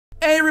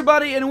Hey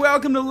everybody, and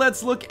welcome to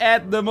Let's Look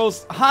at the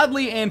most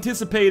hotly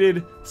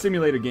anticipated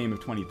simulator game of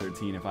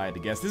 2013, if I had to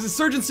guess. This is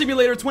Surgeon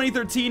Simulator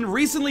 2013,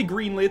 recently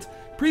greenlit.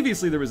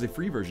 Previously, there was a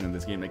free version of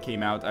this game that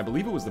came out. I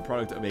believe it was the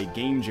product of a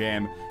game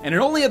jam, and it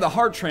only had the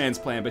heart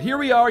transplant. But here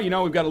we are, you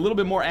know, we've got a little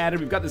bit more added.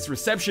 We've got this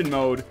reception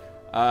mode.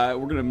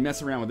 We're gonna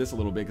mess around with this a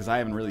little bit because I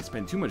haven't really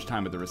spent too much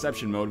time with the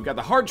reception mode. We've got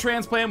the heart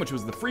transplant, which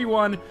was the free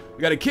one.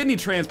 We got a kidney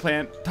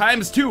transplant,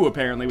 ×2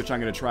 apparently, which I'm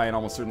gonna try and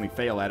almost certainly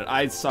fail at it.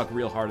 I suck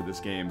real hard at this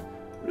game.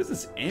 What is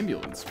this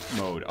ambulance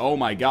mode? Oh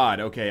my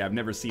god, okay, I've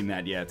never seen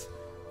that yet.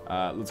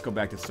 Let's go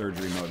back to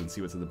surgery mode and see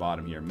what's at the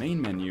bottom here.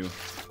 Main menu.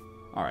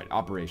 Alright,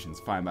 operations,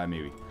 fine by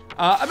me.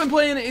 I've been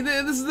playing,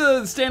 this is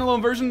the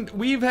standalone version.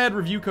 We've had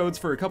review codes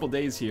for a couple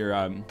days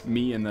here,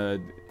 me and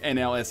the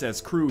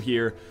NLSS crew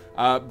here.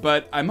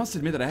 But I must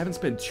admit that I haven't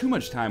spent too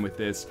much time with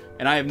this,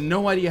 and I have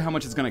no idea how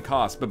much it's going to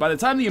cost. But by the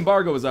time the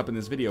embargo is up and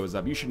this video is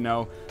up, you should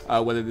know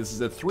whether this is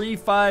a $3,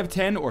 $5,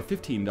 $10, or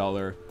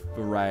 $15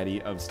 variety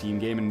of Steam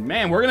game. And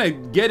man, we're gonna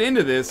get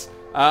into this.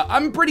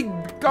 I'm pretty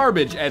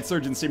garbage at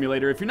Surgeon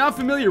Simulator. If you're not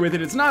familiar with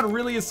it, it's not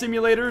really a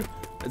simulator.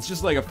 It's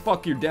just like a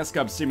fuck your desk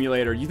up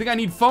simulator. You think I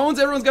need phones?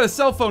 Everyone's got a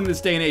cell phone in this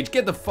day and age.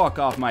 Get the fuck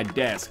off my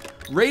desk.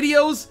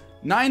 Radios,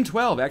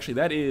 9:12. Actually,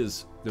 that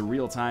is the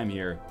real time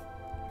here.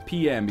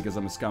 PM, because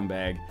I'm a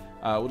scumbag.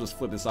 We'll just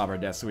flip this off our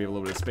desk so we have a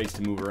little bit of space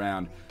to move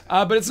around.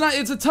 But it's not,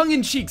 it's a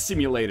tongue-in-cheek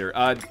simulator.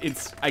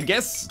 It's, I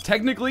guess,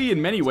 technically,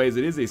 in many ways,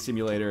 it is a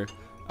simulator.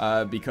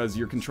 Because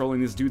you're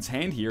controlling this dude's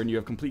hand here, and you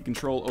have complete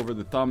control over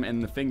the thumb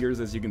and the fingers,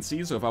 as you can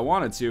see. So if I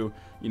wanted to,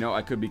 you know,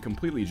 I could be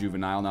completely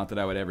juvenile. Not that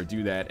I would ever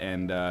do that,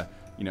 and,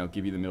 you know,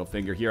 give you the middle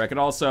finger here. I could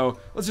also,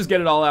 let's just get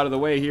it all out of the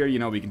way here. You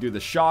know, we can do the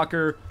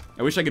shocker.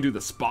 I wish I could do the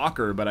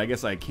spocker, but I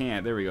guess I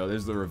can't. There we go.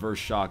 There's the reverse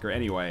shocker.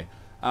 Anyway,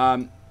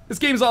 this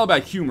game's all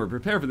about humor.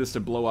 Prepare for this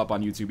to blow up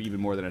on YouTube even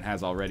more than it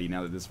has already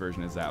now that this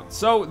version is out.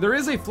 So there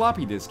is a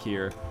floppy disk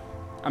here.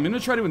 I'm gonna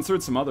try to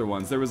insert some other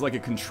ones. There was like a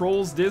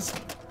controls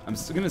disc. I'm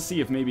still gonna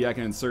see if maybe I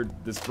can insert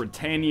this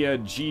Britannia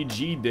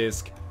GG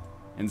disc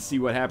and see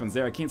what happens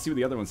there. I can't see what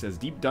the other one says.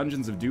 Deep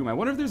Dungeons of Doom. I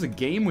wonder if there's a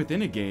game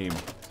within a game.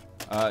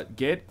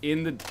 Get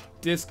in the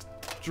disk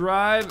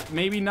drive.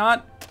 Maybe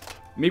not.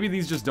 Maybe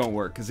these just don't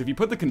work. Because if you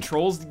put the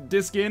controls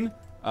disc in,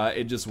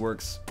 it just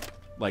works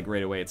like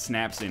right away. It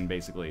snaps in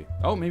basically.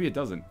 Oh, maybe it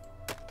doesn't.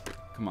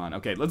 Come on,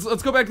 okay,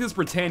 let's go back to this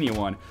Britannia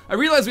one. I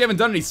realize we haven't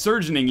done any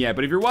surgeoning yet,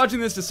 but if you're watching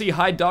this to see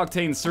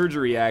high-doctane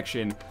surgery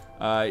action,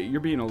 you're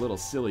being a little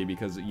silly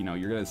because, you know,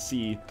 you're gonna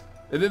see...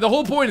 The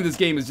whole point of this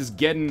game is just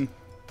getting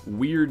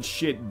weird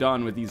shit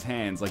done with these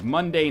hands, like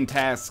mundane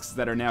tasks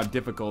that are now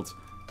difficult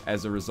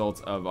as a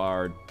result of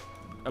our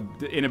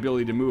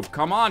inability to move.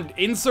 Come on,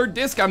 insert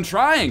disc, I'm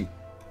trying!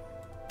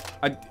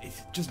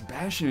 Just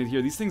bashing it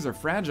here. These things are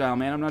fragile,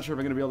 man. I'm not sure if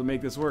I'm gonna be able to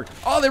make this work.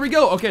 Oh, there we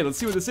go! Okay, let's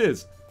see what this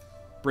is.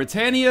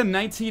 Britannia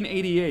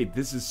 1988.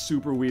 This is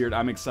super weird.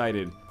 I'm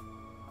excited.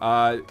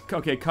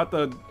 Okay, cut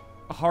the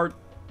heart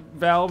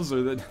valves,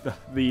 or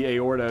the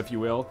aorta, if you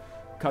will.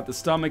 Cut the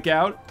stomach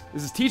out.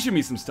 This is teaching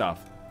me some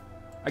stuff.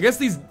 I guess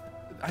these...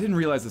 I didn't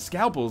realize the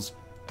scalpels...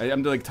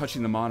 I'm like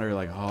touching the monitor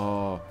like,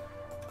 oh...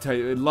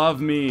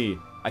 Love me.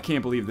 I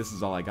can't believe this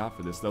is all I got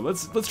for this, though.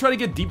 Let's try to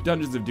get Deep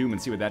Dungeons of Doom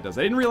and see what that does.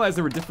 I didn't realize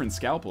there were different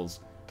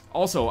scalpels.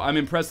 Also, I'm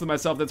impressed with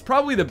myself. That's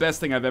probably the best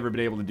thing I've ever been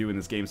able to do in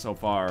this game so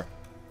far.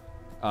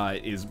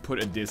 Is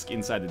put a disc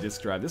inside the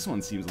disk drive. This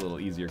one seems a little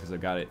easier because I've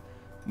got it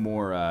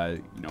more,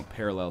 you know,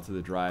 parallel to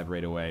the drive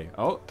right away.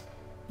 Oh,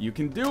 you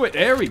can do it.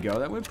 There we go.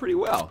 That went pretty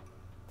well.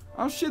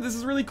 Oh shit, this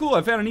is really cool.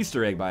 I found an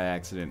Easter egg by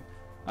accident.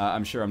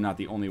 I'm sure I'm not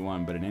the only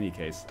one, but in any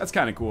case, that's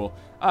kind of cool.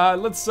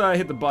 Let's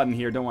hit the button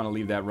here. Don't want to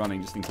leave that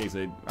running just in case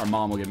our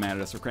mom will get mad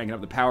at us for cranking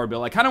up the power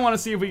bill. I kind of want to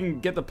see if we can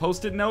get the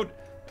post-it note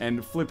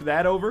and flip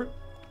that over.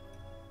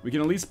 We can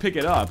at least pick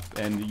it up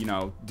and, you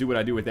know, do what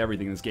I do with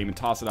everything in this game and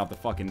toss it off the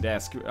fucking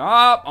desk.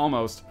 Ah,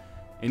 almost.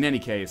 In any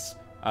case,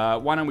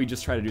 why don't we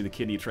just try to do the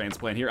kidney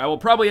transplant here? I will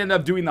probably end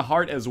up doing the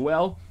heart as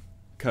well,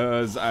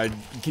 because I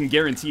can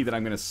guarantee that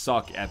I'm going to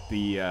suck at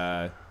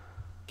the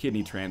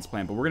kidney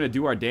transplant, but we're going to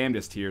do our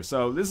damnedest here.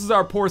 So this is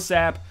our poor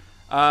sap.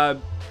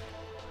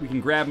 We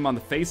can grab him on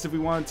the face if we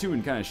wanted to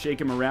and kind of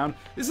shake him around.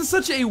 This is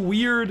such a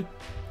weird...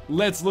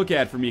 Let's look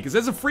at for me, because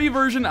as a free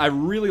version, I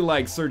really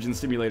like Surgeon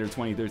Simulator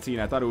 2013.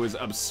 I thought it was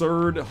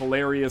absurd,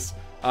 hilarious,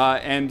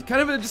 and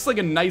kind of just like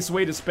a nice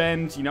way to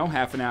spend, you know,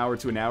 half an hour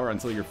to an hour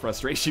until your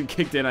frustration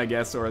kicked in, I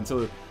guess, or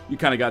until you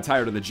kind of got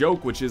tired of the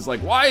joke, which is like,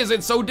 why is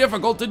it so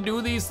difficult to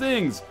do these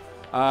things?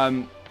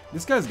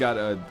 This guy's got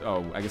a,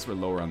 oh, I guess we're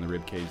lower on the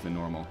rib cage than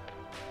normal.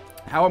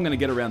 How I'm gonna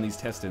get around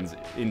these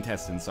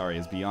intestines, sorry,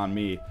 is beyond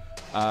me.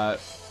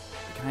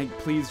 Can I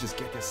please just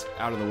get this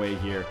out of the way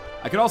here?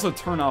 I could also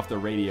turn off the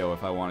radio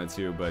if I wanted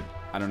to, but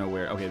I don't know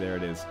where. Okay, there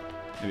it is.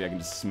 Maybe I can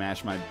just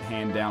smash my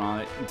hand down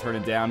on it and turn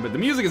it down. But the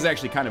music is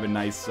actually kind of a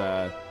nice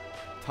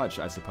touch,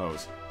 I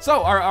suppose.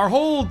 So, our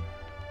whole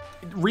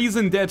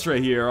reason d'etre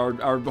here,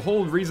 our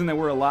whole reason that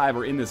we're alive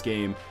or in this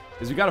game,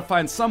 is we gotta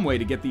find some way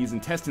to get these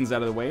intestines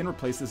out of the way and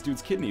replace this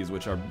dude's kidneys,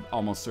 which are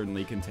almost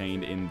certainly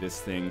contained in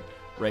this thing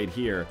right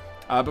here.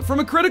 But from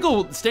a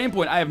critical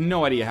standpoint, I have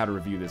no idea how to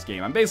review this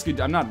game.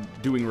 I'm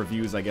not doing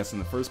reviews, I guess, in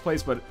the first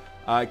place, but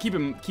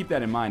keep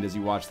that in mind as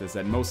you watch this,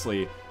 that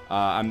mostly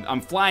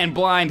I'm flying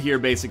blind here,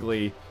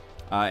 basically,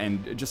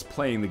 and just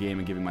playing the game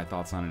and giving my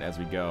thoughts on it as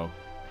we go.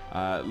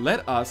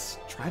 Let us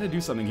try to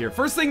do something here.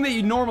 First thing that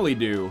you normally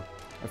do,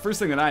 the first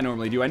thing that I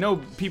normally do, I know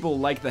people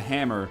like the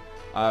hammer,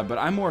 but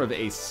I'm more of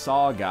a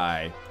saw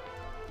guy.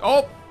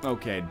 Oh,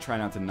 okay, try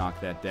not to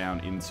knock that down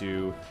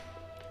into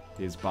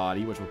his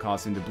body, which will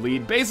cause him to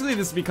bleed. Basically,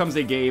 this becomes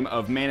a game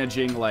of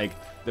managing, like,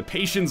 the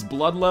patient's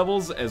blood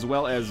levels as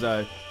well as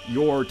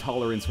your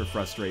tolerance for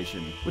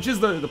frustration, which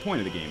is the point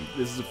of the game.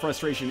 This is a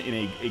frustration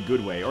in a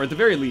good way, or at the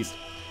very least,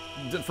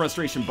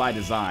 frustration by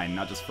design,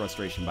 not just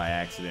frustration by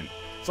accident.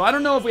 So I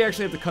don't know if we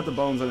actually have to cut the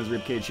bones on his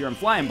ribcage here. I'm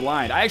flying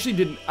blind.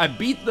 I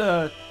beat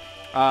the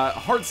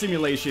heart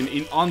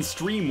simulation on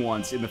stream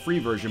once in the free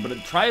version, but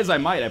try as I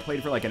might, I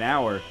played for like an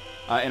hour,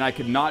 and I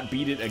could not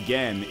beat it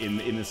again in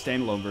the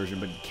standalone version,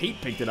 but Kate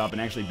picked it up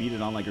and actually beat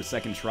it on like her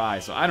second try,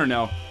 so I don't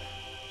know.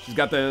 She's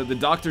got the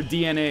Dr.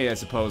 DNA, I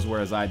suppose,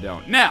 whereas I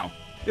don't. Now,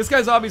 this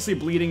guy's obviously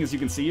bleeding, as you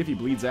can see. If he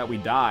bleeds out, we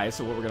die,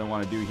 so what we're going to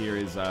want to do here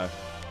is,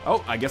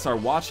 oh, I guess our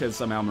watch has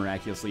somehow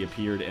miraculously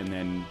appeared and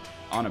then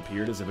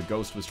unappeared, as if a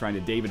ghost was trying to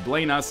David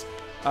Blaine us.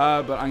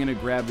 But I'm gonna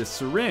grab this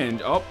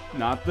syringe. Oh,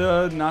 not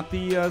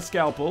the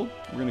scalpel.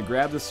 We're gonna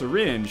grab the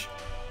syringe,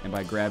 and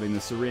by grabbing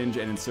the syringe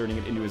and inserting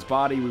it into his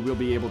body, we will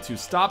be able to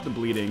stop the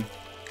bleeding.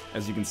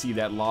 As you can see,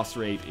 that loss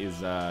rate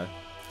is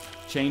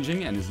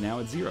changing and is now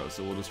at 0.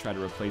 So we'll just try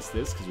to replace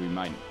this because you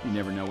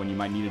never know when you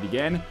might need it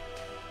again.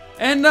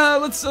 And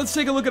let's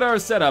take a look at our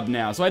setup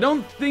now. So I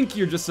don't think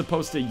you're just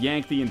supposed to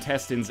yank the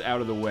intestines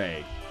out of the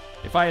way.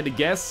 If I had to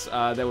guess,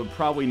 that would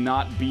probably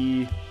not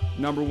be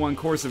 ¡1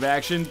 course of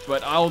action,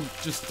 but I'll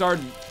just start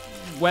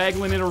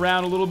waggling it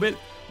around a little bit.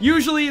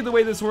 Usually, the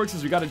way this works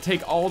is we got to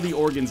take all the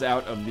organs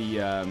out of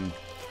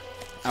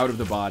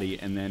the body,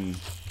 and then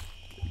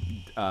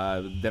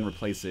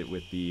replace it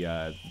with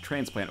the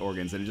transplant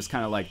organs, and it just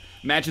kind of like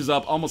matches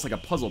up almost like a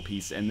puzzle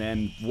piece, and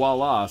then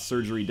voila,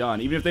 surgery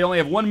done. Even if they only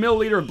have 1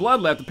 milliliter of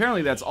blood left,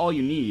 apparently that's all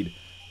you need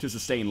to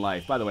sustain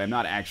life. By the way, I'm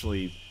not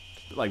actually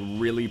like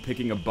really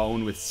picking a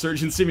bone with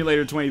Surgeon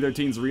Simulator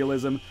 2013's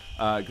realism,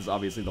 because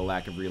obviously the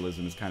lack of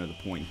realism is kind of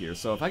the point here.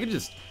 So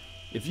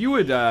if you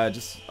would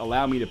just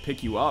allow me to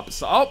pick you up.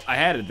 So, oh, I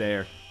had it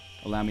there.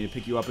 Allow me to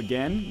pick you up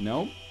again.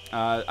 No.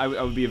 I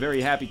would be a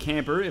very happy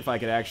camper if I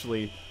could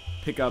actually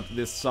pick up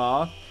this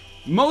saw.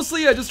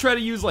 Mostly I just try to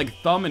use like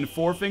thumb and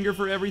forefinger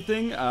for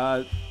everything.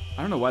 I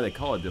don't know why they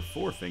call it the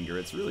forefinger.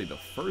 It's really the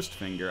first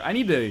finger. I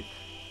need to...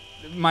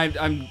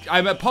 I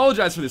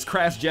apologize for this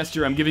crass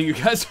gesture I'm giving you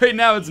guys right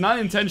now. It's not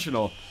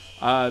intentional,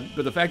 but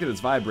the fact that it's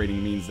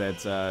vibrating means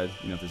that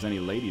you know, if there's any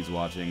ladies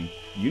watching,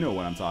 you know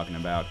what I'm talking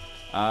about.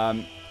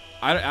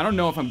 I don't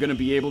know if I'm gonna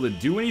be able to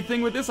do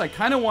anything with this. I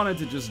kind of wanted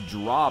to just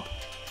drop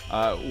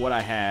what I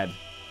had,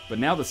 but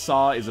now the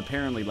saw is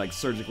apparently like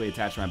surgically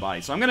attached to my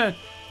body. So I'm gonna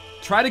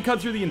try to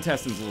cut through the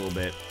intestines a little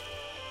bit.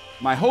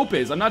 My hope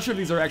is, I'm not sure if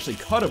these are actually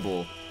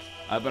cuttable.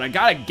 But I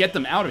gotta get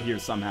them out of here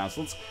somehow,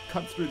 so let's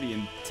cut through the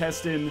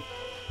intestine.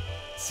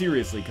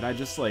 Seriously, can I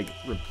just, like,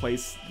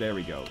 replace... There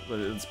we go.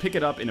 Let's pick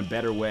it up in a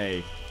better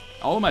way.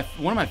 One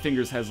of my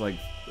fingers has, like,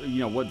 you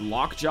know, what,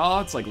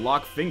 lockjaw? It's like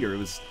lock finger. It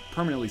was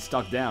permanently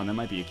stuck down. That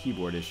might be a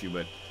keyboard issue,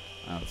 but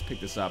let's pick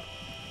this up.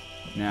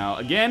 Now,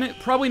 again,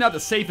 probably not the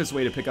safest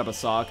way to pick up a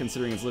saw,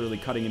 considering it's literally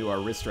cutting into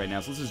our wrist right now.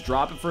 So let's just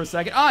drop it for a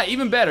second. Ah,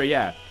 even better,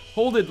 yeah.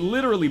 Hold it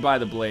literally by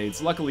the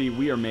blades. Luckily,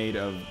 we are made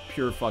of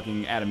pure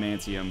fucking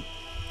adamantium.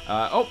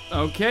 Oh,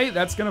 okay,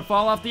 that's gonna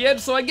fall off the edge,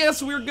 so I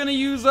guess we're gonna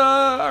use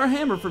our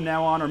hammer from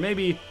now on, or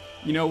maybe,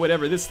 you know,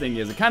 whatever this thing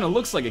is. It kind of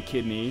looks like a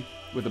kidney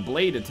with a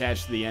blade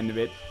attached to the end of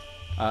it.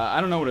 I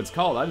don't know what it's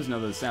called. I just know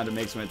the sound it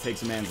makes when it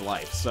takes a man's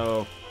life.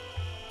 So,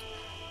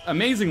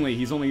 amazingly,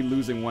 he's only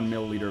losing 1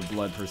 milliliter of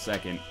blood per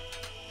second.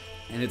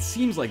 And it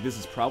seems like this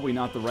is probably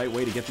not the right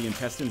way to get the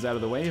intestines out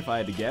of the way, if I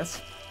had to guess.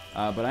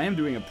 But I am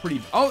doing a pretty...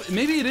 Oh,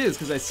 maybe it is,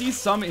 because I see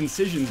some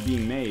incisions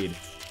being made.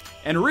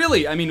 And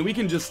really, I mean, we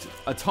can just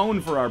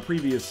atone for our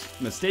previous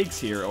mistakes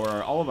here,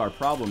 or all of our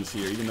problems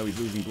here, even though he's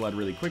losing blood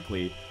really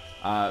quickly,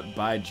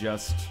 by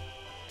just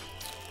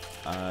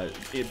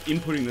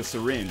inputting the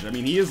syringe. I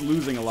mean, he is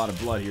losing a lot of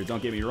blood here,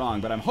 don't get me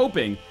wrong, but I'm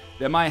hoping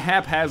that my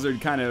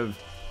haphazard kind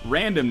of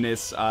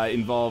randomness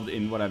involved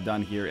in what I've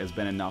done here has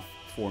been enough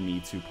for me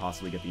to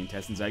possibly get the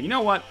intestines out. You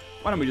know what?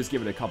 Why don't we just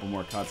give it a couple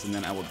more cuts, and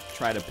then I will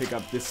try to pick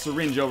up this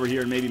syringe over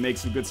here and maybe make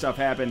some good stuff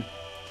happen.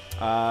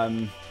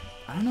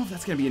 I don't know if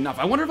that's going to be enough.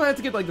 I wonder if I have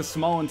to get, like, the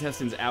small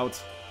intestines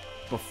out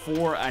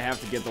before I have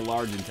to get the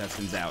large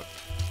intestines out.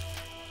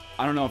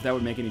 I don't know if that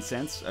would make any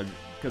sense,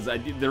 because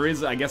there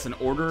is, I guess, an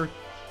order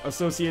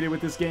associated with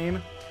this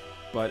game,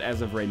 but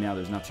as of right now,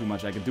 there's not too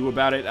much I can do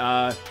about it.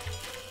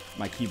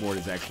 My keyboard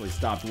has actually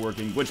stopped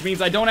working, which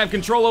means I don't have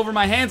control over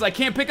my hands. I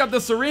can't pick up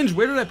the syringe.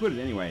 Where did I put it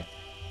anyway?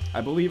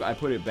 I believe I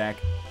put it back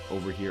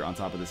over here on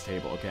top of this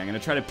table. Okay, I'm going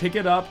to try to pick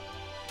it up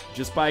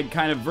just by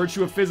kind of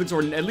virtue of physics,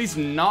 or at least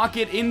knock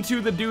it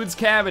into the dude's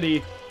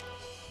cavity.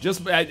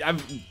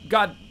 I've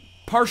got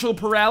partial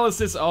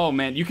paralysis. Oh,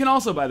 man. You can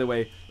also, by the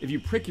way, if you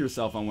prick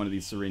yourself on one of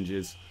these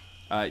syringes,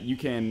 you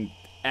can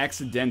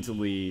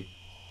accidentally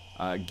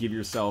give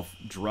yourself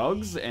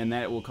drugs, and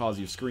that will cause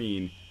your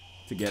screen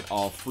to get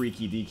all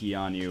freaky deaky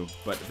on you.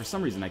 But for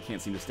some reason, I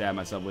can't seem to stab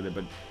myself with it.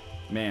 But,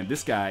 man,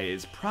 this guy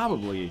is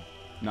probably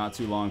not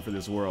too long for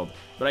this world.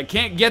 But I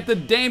can't get the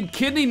damn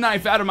kidney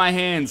knife out of my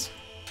hands.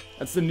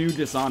 That's the new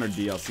Dishonored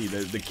DLC,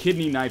 the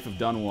kidney knife of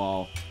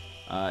Dunwall.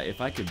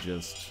 If I could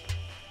just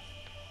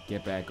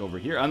get back over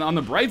here. On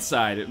the bright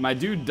side, my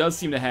dude does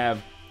seem to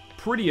have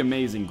pretty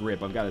amazing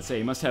grip, I've got to say.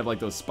 He must have like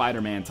those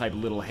Spider-Man type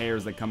little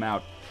hairs that come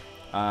out.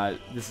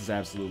 This is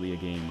absolutely a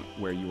game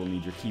where you will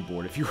need your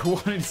keyboard if you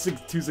wanted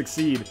to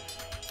succeed.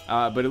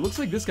 But it looks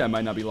like this guy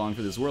might not be long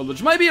for this world,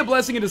 which might be a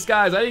blessing in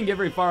disguise. I didn't get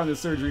very far on this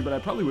surgery, but I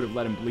probably would have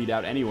let him bleed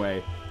out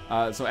anyway.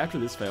 So after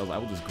this fails, I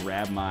will just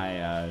grab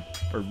my,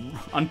 or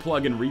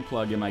unplug and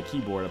replug in my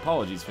keyboard.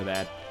 Apologies for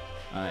that.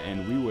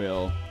 And we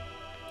will,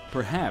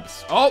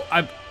 perhaps... Oh,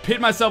 I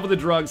hit myself with the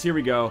drugs. Here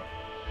we go.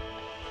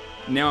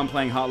 Now I'm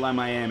playing Hotline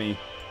Miami.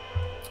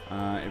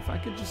 If I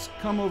could just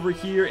come over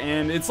here,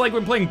 and it's like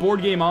when playing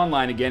Board Game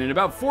Online again. In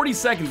about 40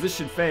 seconds, this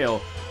should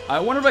fail. I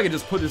wonder if I could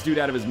just put this dude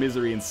out of his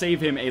misery and save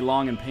him a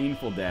long and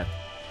painful death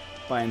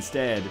by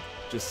instead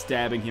just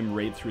stabbing him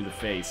right through the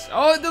face.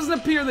 Oh, it doesn't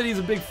appear that he's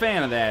a big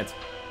fan of that.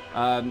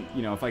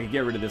 You know, if I could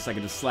get rid of this, I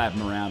could just slap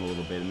him around a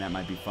little bit, and that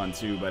might be fun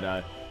too.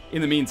 But in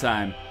the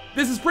meantime,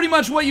 this is pretty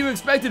much what you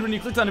expected when you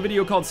clicked on a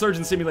video called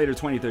Surgeon Simulator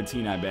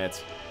 2013, I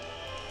bet.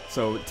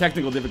 So,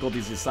 technical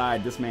difficulties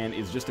aside, this man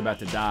is just about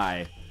to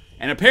die.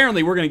 And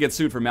apparently we're going to get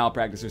sued for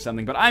malpractice or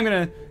something, but I'm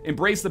going to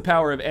embrace the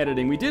power of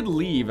editing. We did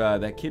leave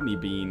that kidney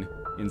bean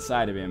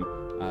inside of him,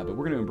 but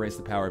we're going to embrace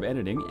the power of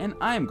editing, and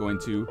I am going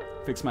to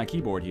fix my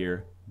keyboard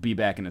here. Be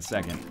back in a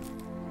second.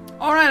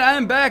 Alright, I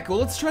am back. Well,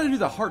 let's try to do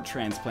the heart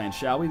transplant,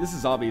 shall we? This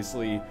is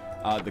obviously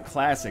the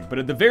classic, but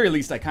at the very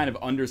least I kind of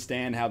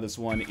understand how this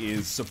one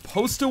is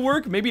supposed to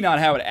work. Maybe not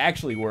how it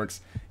actually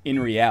works in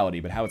reality,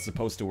 but how it's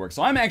supposed to work.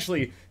 So I'm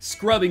actually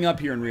scrubbing up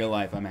here in real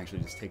life. I'm actually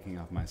just taking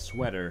off my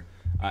sweater.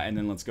 And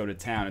then let's go to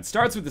town. It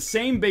starts with the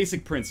same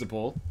basic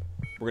principle.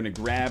 We're going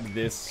to grab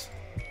this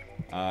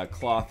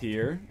cloth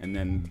here and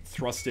then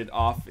thrust it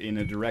off in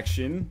a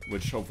direction,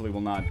 which hopefully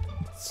will not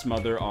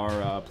smother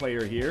our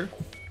player here.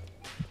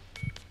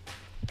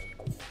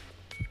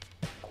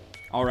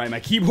 Alright,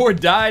 my keyboard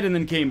died and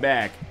then came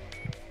back.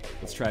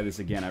 Let's try this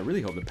again. I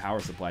really hope the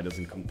power supply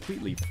doesn't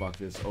completely fuck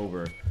this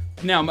over.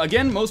 Now,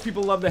 again, most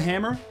people love the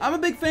hammer. I'm a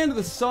big fan of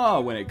the saw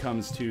when it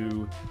comes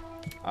to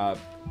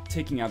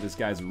taking out this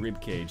guy's rib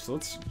cage. So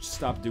let's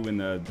stop doing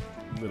the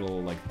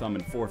little like thumb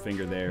and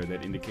forefinger there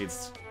that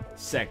indicates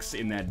sex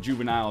in that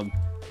juvenile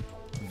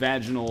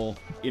vaginal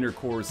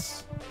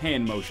intercourse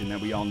hand motion that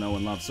we all know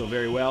and love so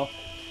very well.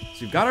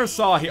 So we've got our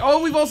saw here.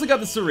 Oh, we've also got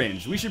the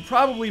syringe. We should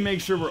probably make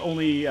sure we're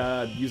only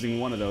using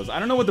one of those. I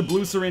don't know what the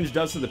blue syringe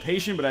does to the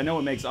patient, but I know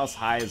it makes us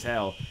high as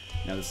hell.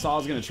 Now the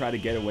saw's gonna try to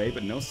get away,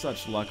 but no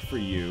such luck for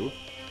you.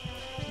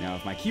 Now,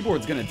 if my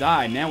keyboard's gonna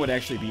die, now would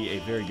actually be a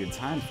very good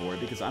time for it,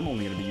 because I'm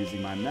only gonna be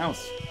using my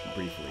mouse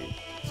briefly.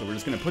 So we're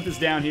just gonna put this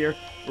down here.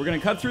 We're gonna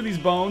cut through these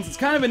bones. It's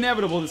kind of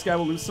inevitable this guy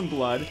will lose some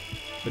blood,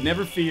 but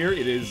never fear,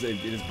 it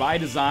is by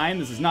design.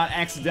 This is not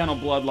accidental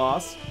blood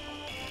loss.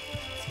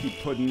 Let's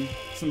keep putting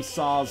some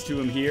saws to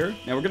him here.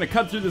 Now we're gonna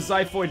cut through the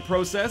xiphoid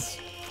process,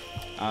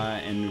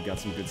 and we've got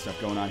some good stuff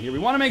going on here. We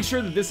want to make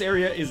sure that this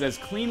area is as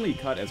cleanly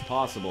cut as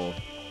possible,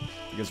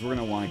 because we're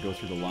going to want to go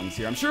through the lungs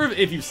here. I'm sure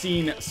if you've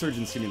seen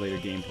Surgeon Simulator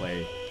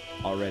gameplay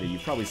already,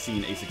 you've probably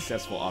seen a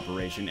successful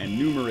operation and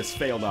numerous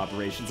failed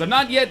operations. I'm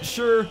not yet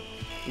sure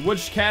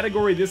which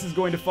category this is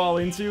going to fall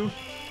into,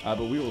 but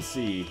we will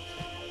see.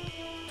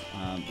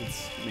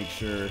 Let's make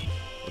sure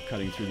we're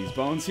cutting through these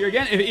bones here.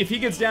 Again, if he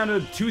gets down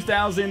to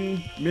 2,000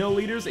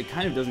 milliliters, it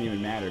kind of doesn't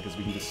even matter, because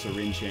we can just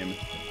syringe him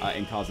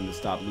and cause him to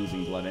stop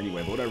losing blood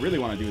anyway. But what I really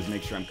want to do is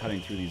make sure I'm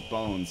cutting through these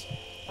bones,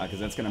 because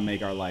that's going to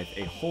make our life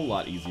a whole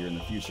lot easier in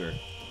the future.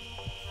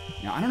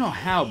 Now, I don't know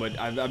how, but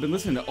I've been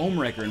listening to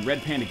Omrecker and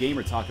Red Panda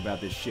Gamer talk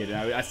about this shit,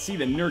 and I see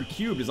that Nerd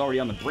Cubed is already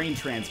on the brain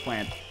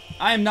transplant.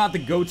 I am not the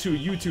go-to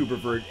YouTuber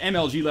for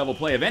MLG level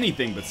play of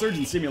anything, but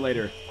Surgeon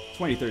Simulator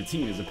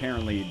 2013 is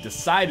apparently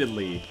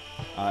decidedly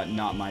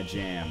not my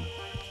jam.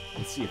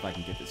 Let's see if I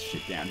can get this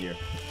shit down here.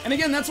 And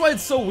again, that's why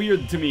it's so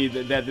weird to me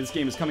that this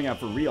game is coming out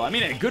for real. I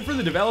mean, good for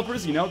the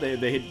developers, you know,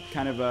 they hit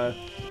kind of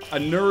a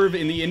nerve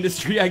in the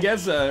industry, I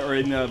guess, or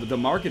in the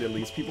market at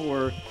least. People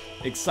were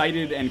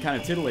excited and kind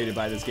of titillated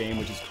by this game,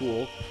 which is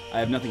cool. I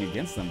have nothing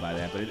against them by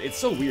that, but it's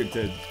so weird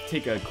to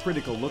take a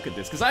critical look at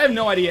this, because I have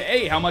no idea,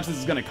 A, how much this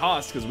is going to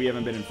cost, because we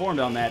haven't been informed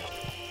on that,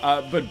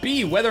 but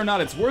B, whether or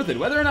not it's worth it.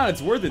 Whether or not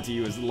it's worth it to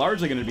you is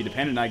largely going to be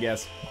dependent, I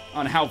guess,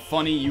 on how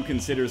funny you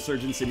consider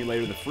Surgeon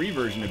Simulator, the free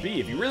version, to be.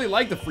 If you really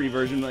like the free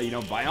version, you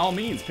know, by all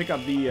means, pick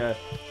up the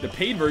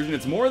paid version.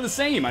 It's more of the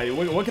same.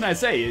 What can I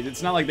say?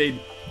 It's not like they,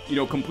 you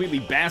know, completely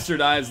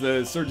bastardize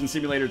the Surgeon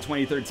Simulator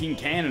 2013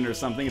 canon or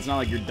something. It's not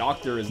like your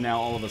doctor is now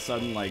all of a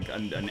sudden like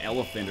an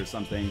elephant or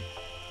something.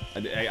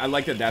 I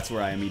like that that's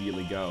where I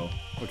immediately go.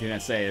 What can I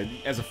say?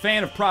 As a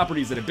fan of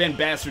properties that have been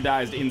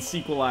bastardized in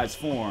sequelized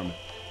form,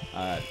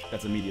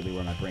 that's immediately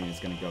where my brain is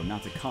going to go.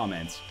 Not to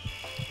comment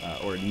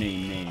or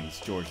name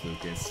names, George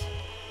Lucas.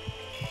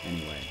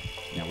 Anyway,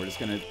 now we're just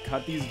going to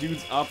cut these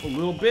dudes up a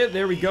little bit.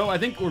 There we go. I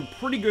think we're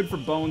pretty good for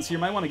bones here.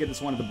 Might want to get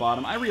this one at the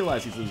bottom. I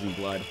realize he's losing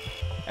blood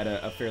at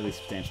a fairly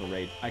substantial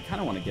rate. I kind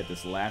of want to get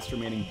this last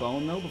remaining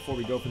bone, though, before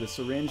we go for the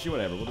syringe.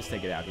 Whatever, we'll just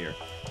take it out here.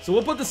 So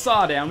we'll put the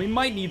saw down. We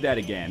might need that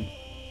again.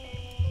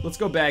 Let's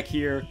go back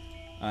here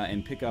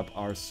and pick up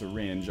our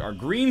syringe. Our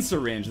green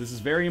syringe. This is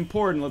very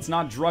important. Let's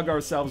not drug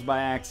ourselves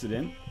by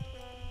accident.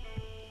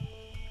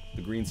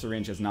 The green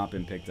syringe has not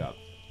been picked up.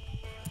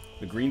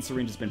 The green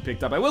syringe has been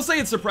picked up. I will say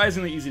it's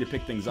surprisingly easy to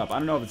pick things up. I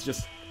don't know if it's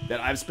just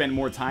that I've spent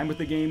more time with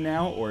the game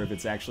now, or if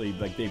it's actually,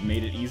 like, they've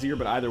made it easier,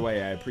 but either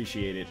way, I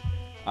appreciate it.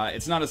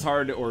 It's not as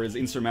hard or as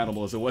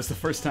insurmountable as it was the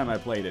first time I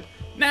played it.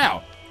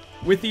 Now,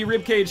 with the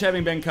ribcage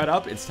having been cut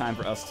up, it's time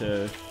for us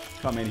to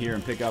come in here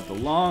and pick up the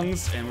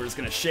lungs, and we're just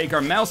going to shake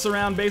our mouse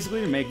around,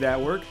 basically, to make that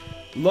work.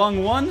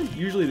 Lung 1,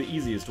 usually the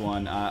easiest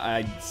one.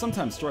 I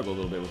sometimes struggle a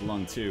little bit with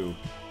lung 2,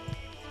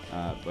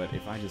 but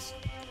if I just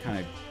kind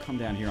of come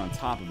down here on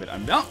top of it,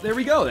 oh, there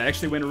we go. That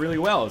actually went really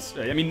well.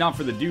 I mean, not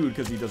for the dude,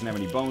 because he doesn't have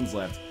any bones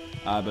left,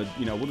 but,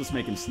 you know, we'll just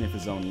make him sniff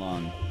his own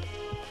lung.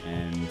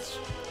 And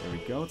there we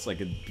go. It's like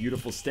a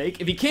beautiful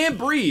steak. If he can't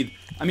breathe,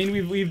 I mean,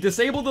 we've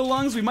disabled the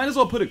lungs. We might as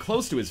well put it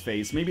close to his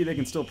face. Maybe they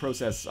can still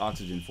process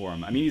oxygen for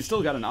him. I mean, he's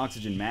still got an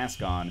oxygen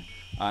mask on.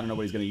 I don't know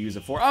what he's going to use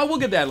it for. Oh, we'll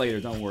get that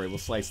later. Don't worry. We'll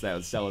slice that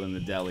and sell it in the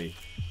deli.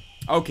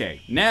 Okay,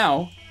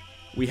 now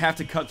we have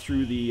to cut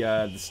through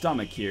the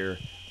stomach here,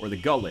 or the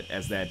gullet,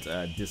 as that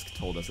disc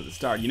told us at the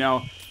start. You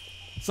know,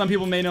 some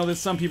people may know this,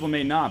 some people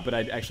may not, but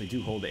I actually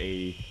do hold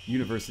a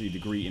university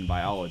degree in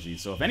biology.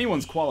 So if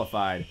anyone's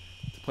qualified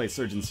play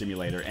Surgeon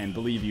Simulator, and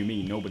believe you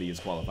me, nobody is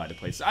qualified to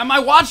play. My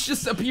watch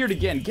just appeared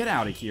again. Get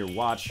out of here,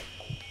 watch.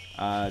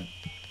 Yeah,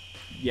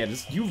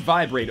 just you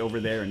vibrate over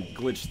there and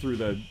glitch through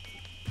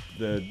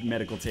the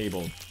medical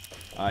table.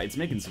 It's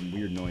making some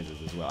weird noises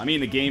as well. I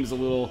mean, the game's a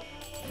little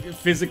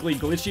physically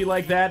glitchy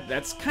like that.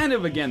 That's kind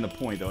of, again, the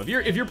point, though.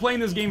 If you're playing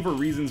this game for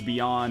reasons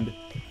beyond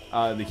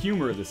the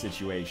humor of the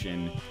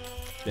situation,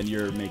 then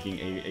you're making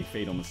a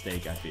fatal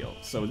mistake, I feel.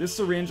 So this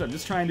syringe, I'm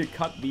just trying to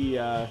cut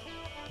the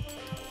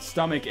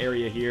stomach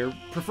area here,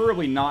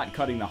 preferably not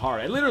cutting the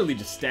heart. I literally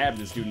just stabbed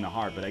this dude in the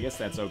heart, but I guess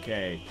that's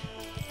okay.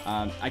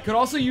 I could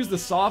also use the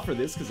saw for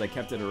this because I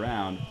kept it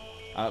around,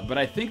 but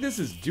I think this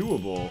is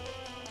doable.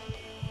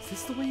 Is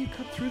this the way you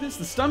cut through this?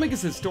 The stomach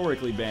has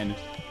historically been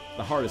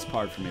the hardest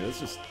part for me. Let's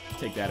just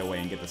take that away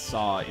and get the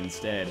saw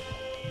instead,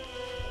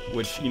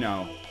 which, you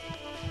know,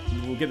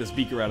 we'll get this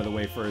beaker out of the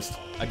way first.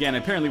 Again,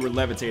 apparently we're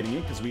levitating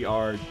it because we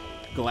are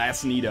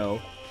Glassnito.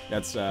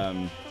 That's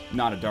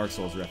not a Dark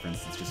Souls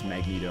reference, it's just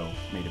Magneto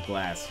made of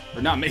glass.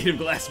 Or not made of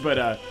glass,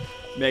 but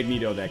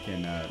Magneto that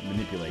can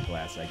manipulate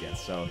glass, I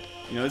guess. So,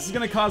 you know, this is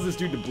going to cause this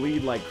dude to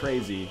bleed like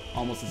crazy,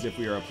 almost as if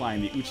we are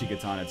applying the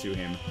Uchigatana to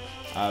him.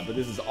 But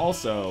this is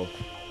also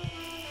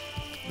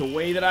the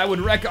way that I would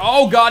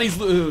oh god,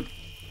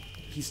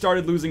 he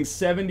started losing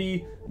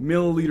 70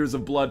 milliliters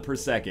of blood per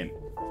second.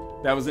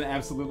 That was an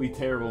absolutely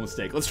terrible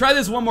mistake. Let's try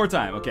this one more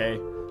time, okay?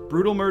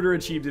 Brutal murder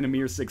achieved in a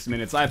mere 6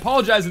 minutes. I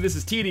apologize if this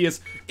is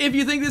tedious. If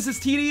you think this is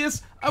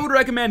tedious, I would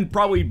recommend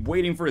probably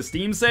waiting for a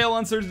Steam sale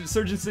on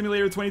Surgeon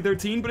Simulator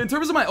 2013. But in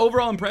terms of my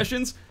overall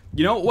impressions,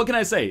 you know, what can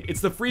I say?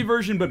 It's the free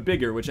version, but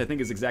bigger, which I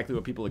think is exactly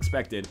what people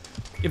expected.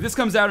 If this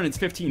comes out and it's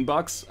 15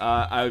 bucks,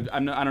 I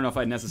don't know if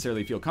I'd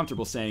necessarily feel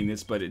comfortable saying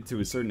this, but to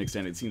a certain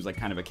extent, it seems like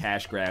kind of a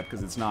cash grab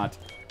because it's not,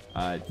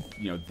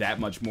 you know, that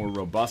much more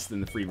robust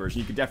than the free version.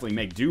 You could definitely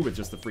make do with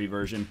just the free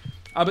version.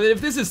 But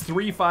if this is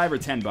 $3, $5, or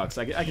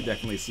 $10, I could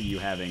definitely see you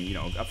having, you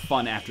know, a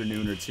fun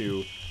afternoon or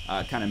two,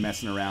 kind of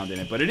messing around in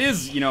it. But it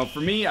is, you know, for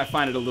me, I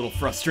find it a little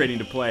frustrating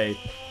to play,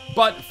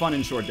 but fun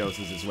in short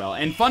doses as well,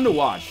 and fun to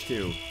watch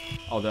too.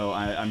 Although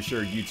I'm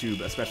sure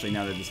YouTube, especially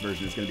now that this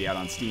version is going to be out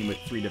on Steam with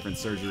 3 different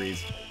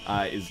surgeries,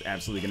 is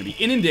absolutely going to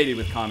be inundated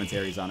with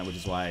commentaries on it, which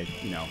is why,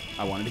 you know,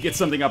 I wanted to get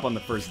something up on the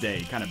first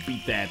day, kind of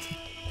beat that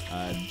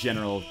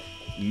general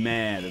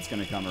meh that's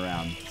going to come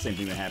around. Same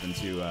thing that happened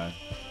to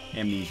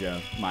Amnesia,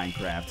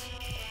 Minecraft,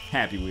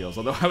 Happy Wheels,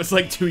 although I was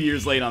like 2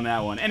 years late on that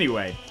one.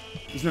 Anyway,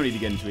 there's no need to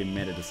get into a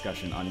meta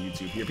discussion on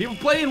YouTube here. People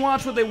play and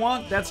watch what they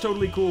want, that's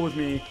totally cool with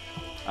me,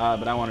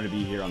 but I wanted to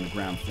be here on the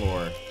ground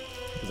floor,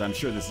 because I'm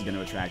sure this is going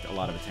to attract a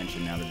lot of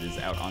attention now that it is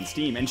out on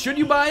Steam. And should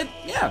you buy it?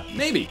 Yeah,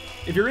 maybe.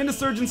 If you're into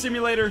Surgeon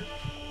Simulator,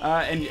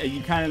 and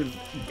you kind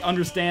of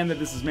understand that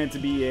this is meant to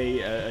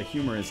be a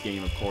humorous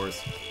game, of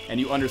course, and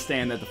you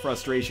understand that the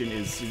frustration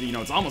is, you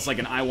know, it's almost like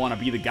an I want to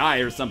be the guy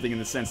or something in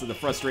the sense that the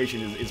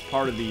frustration is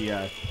part of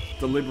the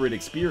deliberate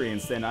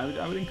experience, then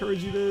I would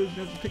encourage you to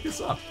pick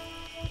this up.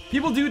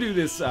 People do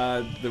this,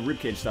 the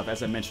ribcage stuff,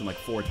 as I mentioned like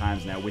 4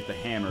 times now, with the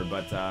hammer,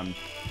 but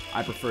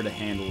I prefer to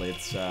handle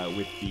it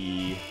with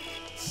the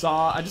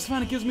saw. I just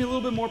find it gives me a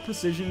little bit more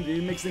precision.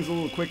 It makes things a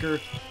little quicker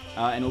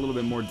and a little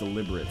bit more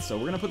deliberate. So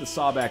we're gonna put the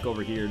saw back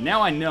over here.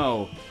 Now I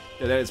know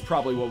that is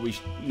probably what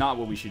not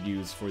what we should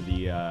use for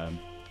the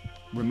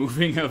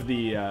removing of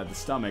the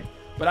stomach.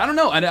 But I don't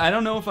know. I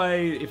don't know if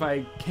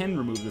I can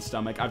remove the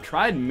stomach. I've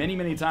tried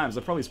many times.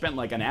 I've probably spent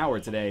like an hour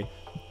today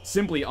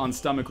simply on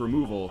stomach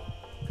removal,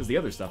 because the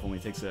other stuff only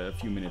takes a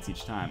few minutes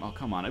each time. Oh,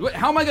 come on.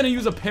 How am I going to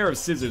use a pair of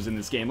scissors in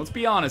this game? Let's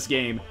be honest,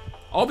 game.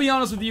 I'll be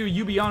honest with you.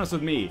 You be honest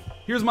with me.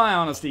 Here's my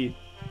honesty.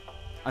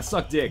 I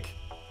suck dick.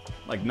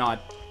 Like,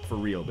 not for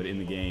real, but in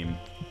the game.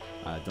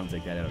 Don't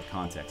take that out of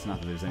context.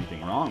 Not that there's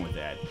anything wrong with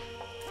that.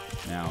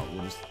 Now,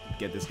 we'll just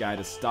get this guy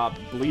to stop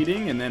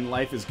bleeding, and then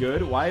life is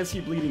good. Why is he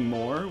bleeding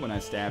more when I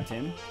stabbed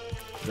him?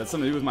 Is that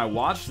something to do with my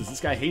watch? Does this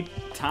guy hate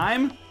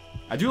time?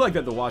 I do like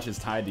that the watch is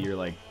tied to your,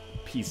 like,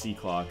 PC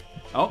clock.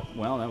 Oh,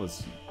 well, that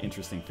was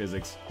interesting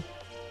physics.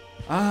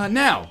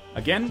 Now,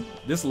 again,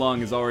 this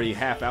lung is already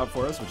half out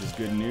for us, which is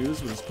good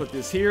news. We'll just put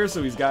this here,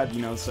 so he's got,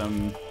 you know,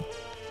 some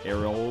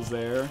air holes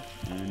there.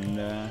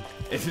 And,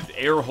 is it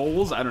air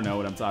holes? I don't know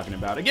what I'm talking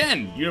about.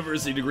 Again,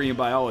 university degree in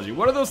biology.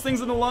 What are those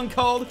things in the lung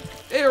called?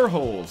 Air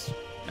holes.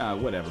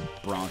 Whatever.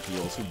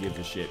 Bronchioles. Who gives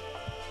a shit?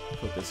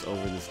 Put this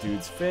over this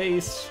dude's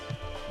face.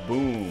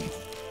 Boom.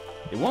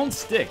 It won't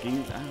stick.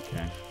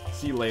 Okay.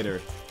 See you later.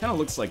 Kind of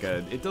looks like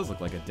it does look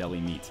like a deli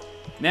meat.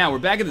 Now, we're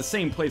back at the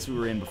same place we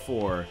were in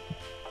before.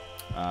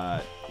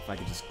 If I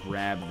could just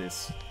grab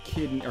this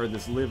kidney, or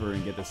this liver,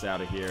 and get this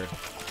out of here.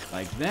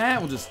 Like that.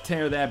 We'll just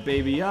tear that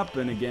baby up,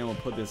 and again, we'll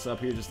put this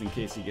up here just in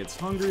case he gets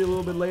hungry a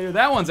little bit later.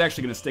 That one's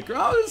actually gonna stick.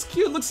 Oh, this is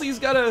cute. Looks like he's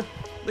got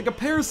like a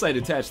parasite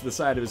attached to the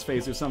side of his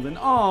face or something.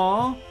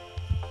 Aww.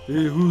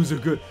 Hey, who's a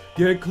good?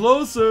 Get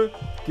closer.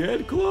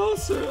 Get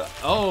closer.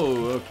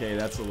 Oh, okay,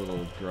 that's a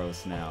little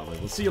gross now. But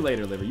we'll see you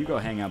later, liver. You go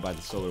hang out by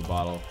the solar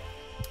bottle.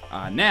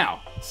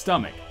 Now,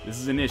 stomach. This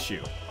is an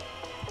issue.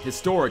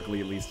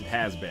 Historically, at least, it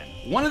has been.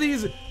 One of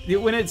these,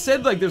 when it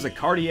said, like, there's a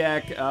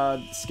cardiac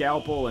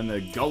scalpel and the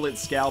gullet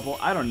scalpel,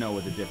 I don't know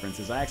what the difference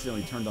is. I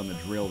accidentally turned on the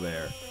drill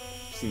there.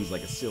 Seems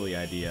like a silly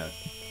idea.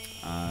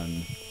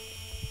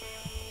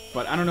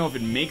 But I don't know if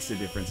it makes a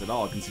difference at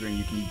all, considering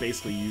you can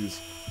basically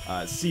use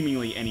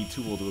seemingly any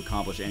tool to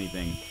accomplish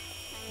anything.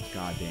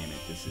 God damn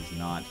it, this is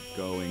not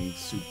going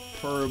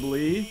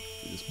superbly.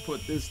 Just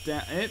put this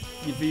down.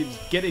 If you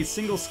get a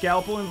single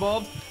scalpel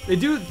involved,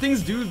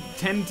 things do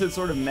tend to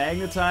sort of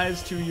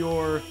magnetize to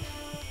your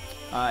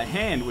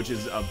hand, which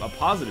is a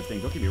positive thing.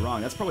 Don't get me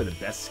wrong, that's probably the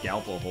best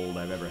scalpel hold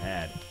I've ever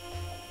had.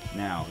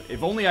 Now,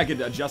 if only I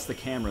could adjust the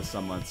camera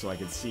somewhat so I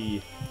could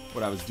see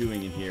what I was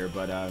doing in here,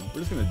 but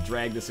we're just gonna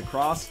drag this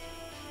across.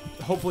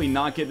 Hopefully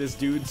not get this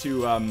dude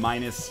to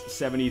minus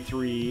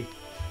 73.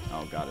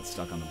 Oh god, it's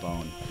stuck on the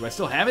bone. Do I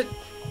still have it?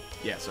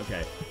 Yes,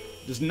 okay.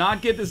 Just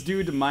not get this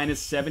dude to minus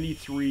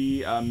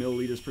 73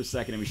 milliliters per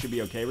second, and we should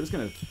be okay. We're just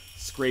gonna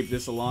scrape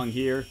this along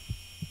here.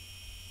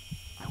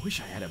 I wish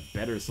I had a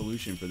better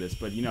solution for this,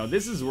 but you know,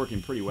 this is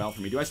working pretty well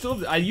for me. Do I still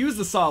have I used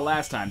the saw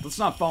last time. Let's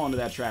not fall into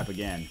that trap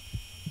again.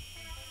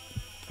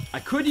 I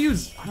could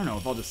use, I don't know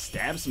if I'll just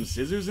stab some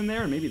scissors in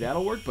there and maybe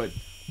that'll work, but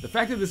the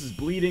fact that this is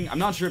bleeding, I'm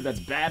not sure if that's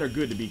bad or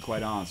good, to be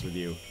quite honest with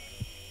you.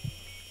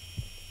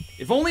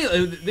 If only,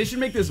 they should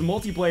make this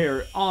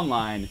multiplayer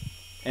online,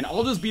 and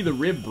I'll just be the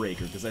rib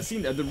breaker, because I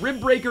seem, the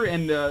rib breaker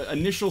and the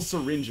initial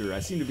syringer,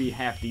 I seem to be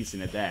half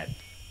decent at that.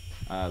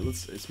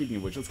 Speaking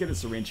of which, let's get a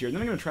syringe here, and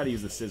then I'm going to try to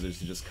use the scissors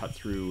to just cut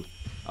through.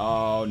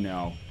 Oh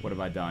no, what have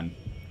I done?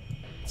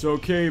 It's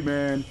okay,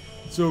 man.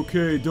 It's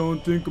okay,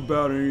 don't think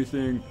about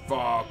anything.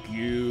 Fuck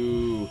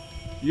you.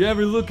 You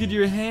ever look at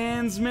your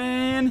hands,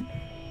 man?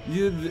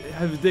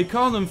 They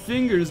call them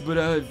fingers, but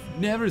I've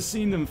never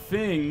seen them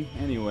fing.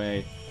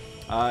 Anyway,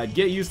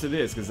 get used to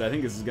this, because I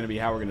think this is going to be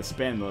how we're going to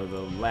spend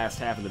the last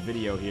half of the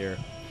video here.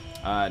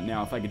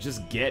 Now, if I could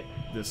just get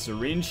the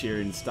syringe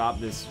here and stop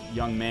this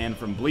young man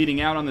from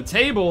bleeding out on the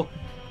table,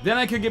 then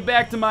I could get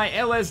back to my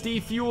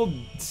LSD-fueled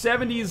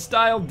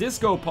 70s-style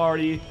disco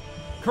party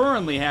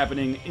currently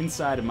happening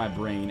inside of my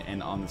brain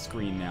and on the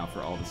screen now for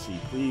all to see.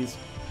 Please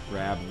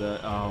grab the...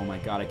 Oh my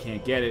god, I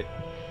can't get it.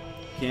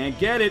 Can't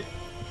get it.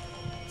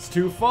 It's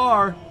too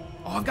far.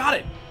 Oh, I've got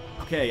it.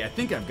 Okay, I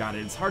think I've got it.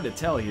 It's hard to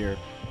tell here.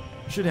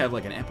 Should have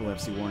like an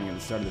epilepsy warning at the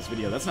start of this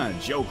video. That's not a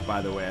joke,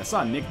 by the way. I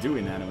saw Nick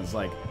doing that and was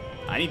like,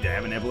 I need to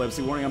have an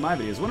epilepsy warning on my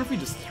videos. What if we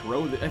just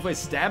throw the... If I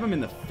stab him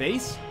in the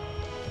face,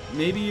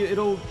 maybe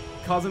it'll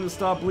cause him to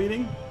stop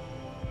bleeding?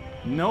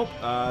 Nope.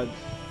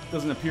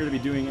 Doesn't appear to be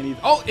doing any...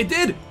 Oh, it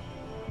did!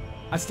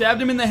 I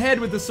stabbed him in the head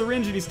with the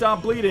syringe and he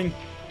stopped bleeding.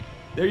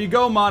 There you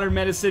go, modern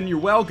medicine. You're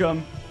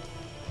welcome.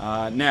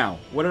 Now,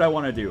 what did I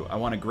want to do? I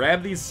want to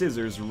grab these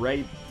scissors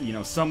right, you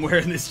know, somewhere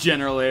in this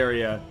general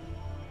area.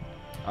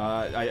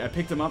 I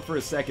picked them up for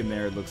a second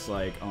there, it looks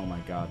like. Oh my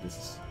god, this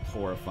is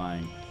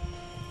horrifying.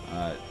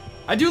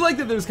 I do like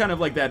that there's kind of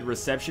like that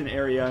reception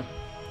area,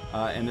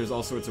 and there's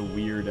all sorts of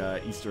weird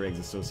Easter eggs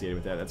associated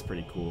with that. That's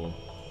pretty cool,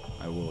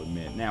 I will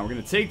admit. Now, we're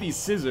going to take these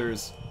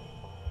scissors,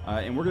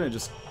 and we're going to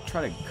just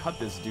try to cut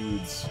this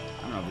dude's...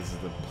 I don't know if this is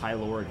the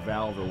pyloric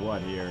valve or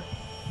what here.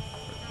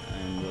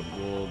 And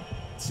we'll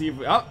see if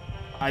we... Oh!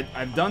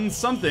 I've done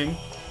something.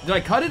 Did I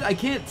cut it? I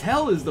can't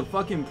tell is the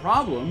fucking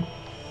problem.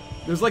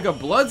 There's like a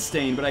blood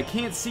stain, but I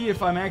can't see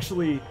if I'm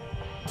actually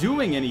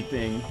doing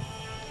anything.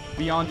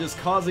 beyond just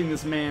causing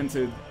this man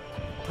to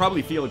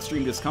probably feel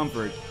extreme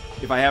discomfort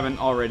if I haven't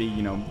already,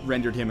 you know,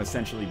 rendered him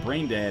essentially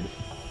brain dead.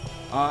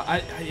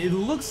 It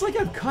looks like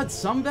I've cut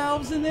some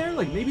valves in there.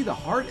 Like maybe the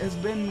heart has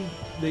been,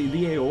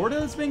 the aorta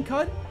has been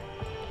cut.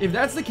 If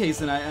that's the case,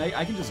 then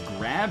I can just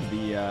grab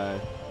the,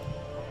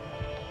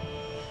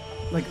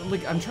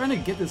 like I'm trying to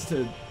get this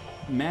to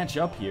match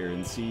up here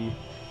and see.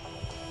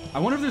 I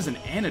wonder if there's an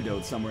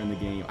antidote somewhere in the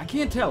game. I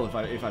can't tell if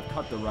I've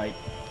cut the right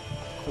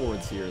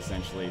chords here,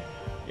 essentially.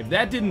 If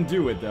that didn't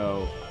do it,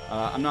 though,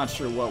 I'm not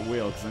sure what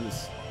will, because I'm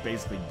just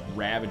basically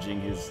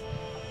ravaging his,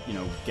 you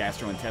know,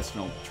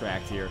 gastrointestinal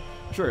tract here.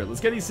 Sure, let's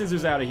get these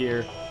scissors out of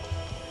here.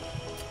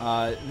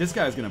 This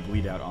guy's gonna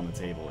bleed out on the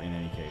table in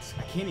any case.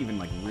 I can't even,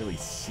 like, really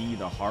see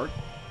the heart.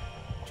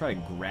 Try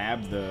to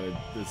grab the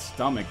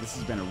stomach. This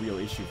has been a real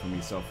issue for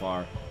me so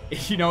far.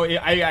 You know,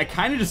 I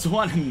kind of just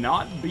want to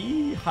not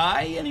be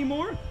high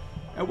anymore.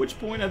 At which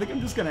point, I think I'm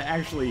just going to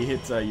actually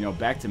hit, you know,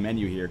 back to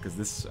menu here, because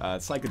this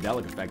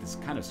psychedelic effect is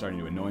kind of starting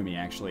to annoy me,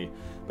 actually.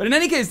 But in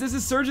any case, this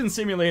is Surgeon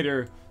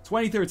Simulator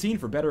 2013,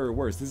 for better or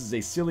worse. This is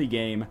a silly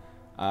game.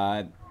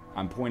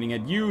 I'm pointing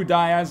at you,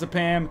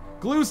 diazepam.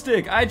 Glue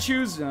stick, I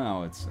choose...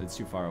 No, it's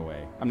too far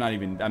away. I'm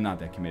not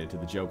that committed to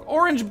the joke.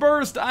 Orange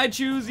burst, I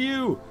choose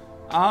you.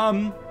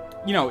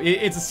 You know,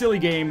 it's a silly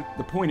game.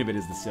 The point of it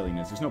is the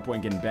silliness. There's no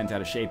point getting bent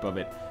out of shape of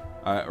it.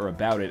 Or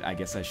about it, I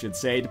guess I should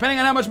say. Depending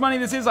on how much money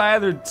this is, I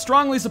either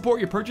strongly support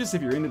your purchase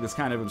if you're into this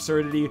kind of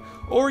absurdity,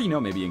 or, you know,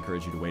 maybe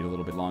encourage you to wait a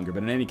little bit longer.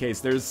 But in any case,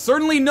 there's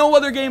certainly no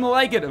other game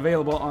like it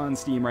available on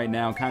Steam right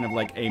now, kind of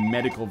like a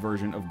medical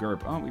version of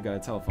GURP. Oh, we got a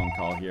telephone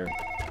call here.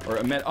 Or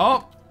a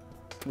oh!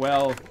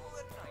 Well...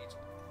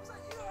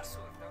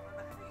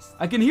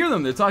 I can hear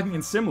them, they're talking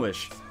in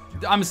Simlish.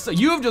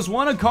 You have just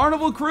won a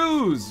Carnival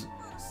Cruise!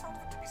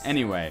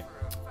 Anyway,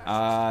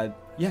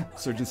 yeah,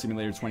 Surgeon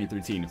Simulator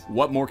 2013.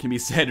 What more can be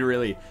said,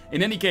 really?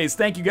 In any case,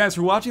 thank you guys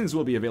for watching. This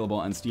will be available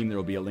on Steam. There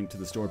will be a link to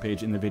the store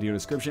page in the video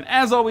description.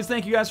 As always,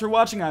 thank you guys for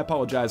watching. I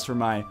apologize for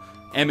my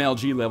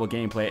MLG level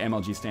gameplay.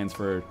 MLG stands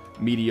for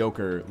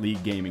mediocre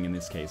league gaming in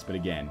this case. But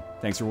again,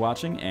 thanks for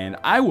watching, and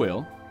I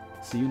will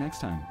see you next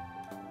time.